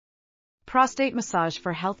Prostate massage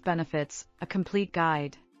for health benefits, a complete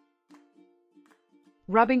guide.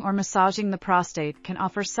 Rubbing or massaging the prostate can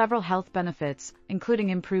offer several health benefits, including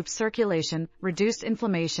improved circulation, reduced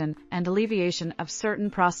inflammation, and alleviation of certain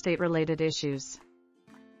prostate-related issues.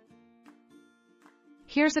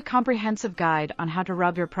 Here's a comprehensive guide on how to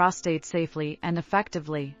rub your prostate safely and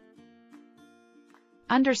effectively.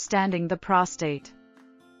 Understanding the prostate.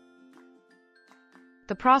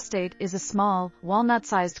 The prostate is a small,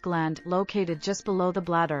 walnut-sized gland located just below the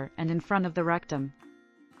bladder and in front of the rectum.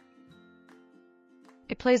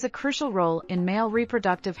 It plays a crucial role in male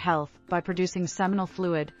reproductive health by producing seminal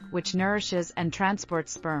fluid, which nourishes and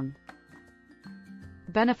transports sperm.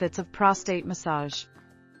 Benefits of prostate massage.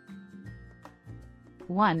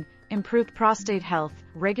 1. Improved prostate health.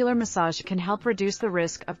 Regular massage can help reduce the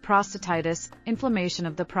risk of prostatitis, inflammation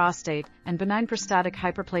of the prostate, and benign prostatic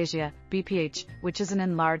hyperplasia, BPH, which is an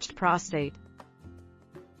enlarged prostate.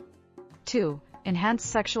 2. Enhanced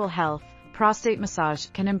sexual health. Prostate massage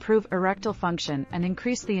can improve erectile function and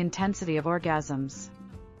increase the intensity of orgasms.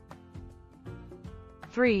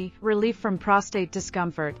 3. Relief from prostate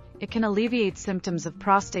discomfort. It can alleviate symptoms of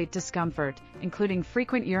prostate discomfort, including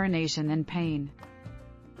frequent urination and pain.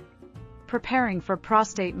 Preparing for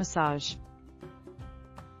prostate massage.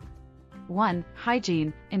 1.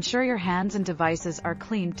 Hygiene. Ensure your hands and devices are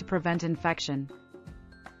clean to prevent infection.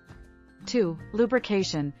 2.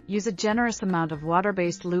 Lubrication. Use a generous amount of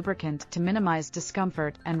water-based lubricant to minimize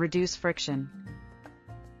discomfort and reduce friction.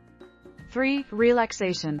 3.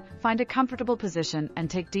 Relaxation. Find a comfortable position and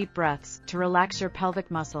take deep breaths to relax your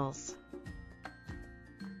pelvic muscles.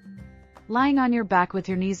 Lying on your back with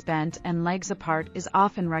your knees bent and legs apart is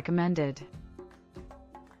often recommended.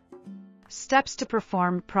 Steps to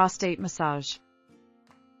perform prostate massage.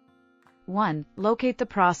 1. Locate the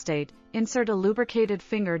prostate. Insert a lubricated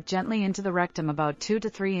finger gently into the rectum about 2 to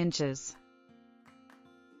 3 inches.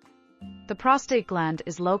 The prostate gland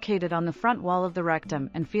is located on the front wall of the rectum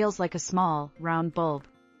and feels like a small, round bulb.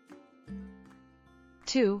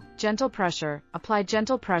 2. Gentle pressure. Apply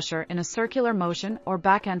gentle pressure in a circular motion or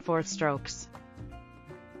back and forth strokes.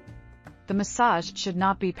 The massage should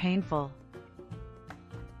not be painful.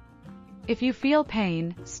 If you feel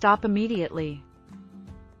pain, stop immediately.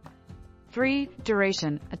 3.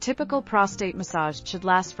 Duration. A typical prostate massage should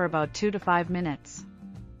last for about 2 to 5 minutes.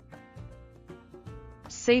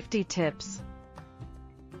 Safety tips.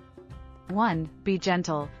 1. Be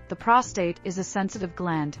gentle. The prostate is a sensitive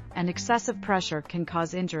gland, and excessive pressure can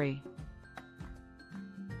cause injury.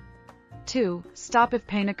 2. Stop if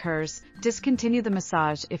pain occurs. Discontinue the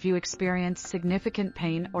massage if you experience significant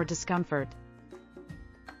pain or discomfort.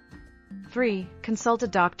 3. Consult a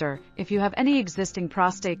doctor. If you have any existing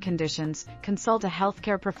prostate conditions, consult a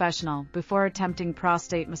healthcare professional before attempting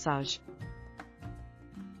prostate massage.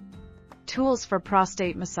 Tools for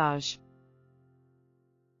prostate massage.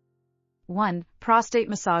 1. Prostate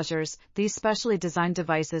massagers. These specially designed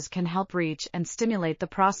devices can help reach and stimulate the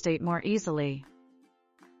prostate more easily.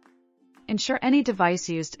 Ensure any device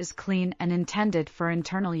used is clean and intended for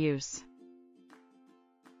internal use.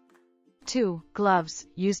 2. Gloves.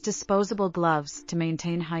 Use disposable gloves to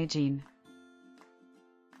maintain hygiene.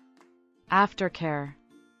 Aftercare.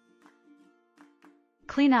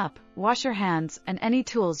 Clean up, wash your hands and any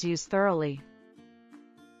tools used thoroughly.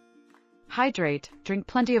 Hydrate. Drink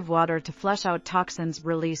plenty of water to flush out toxins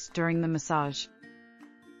released during the massage.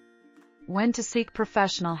 When to seek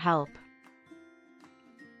professional help.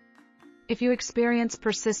 If you experience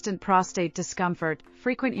persistent prostate discomfort,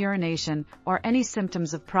 frequent urination, or any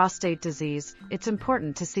symptoms of prostate disease, it's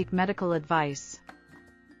important to seek medical advice.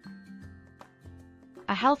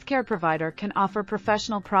 A healthcare provider can offer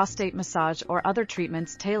professional prostate massage or other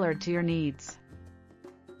treatments tailored to your needs.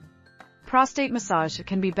 Prostate massage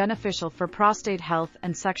can be beneficial for prostate health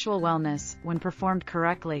and sexual wellness when performed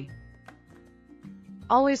correctly.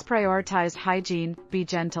 Always prioritize hygiene, be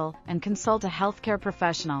gentle, and consult a healthcare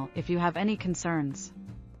professional if you have any concerns.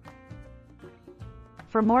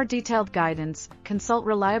 For more detailed guidance, consult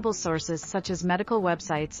reliable sources such as medical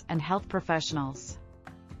websites and health professionals.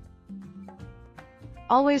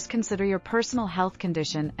 Always consider your personal health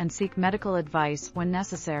condition and seek medical advice when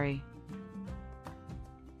necessary.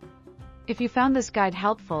 If you found this guide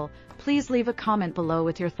helpful, please leave a comment below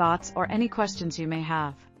with your thoughts or any questions you may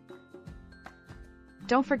have.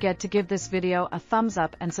 Don't forget to give this video a thumbs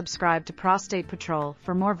up and subscribe to Prostate Patrol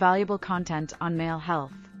for more valuable content on male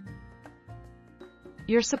health.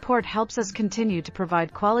 Your support helps us continue to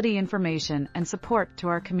provide quality information and support to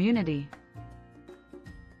our community.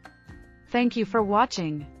 Thank you for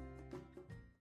watching.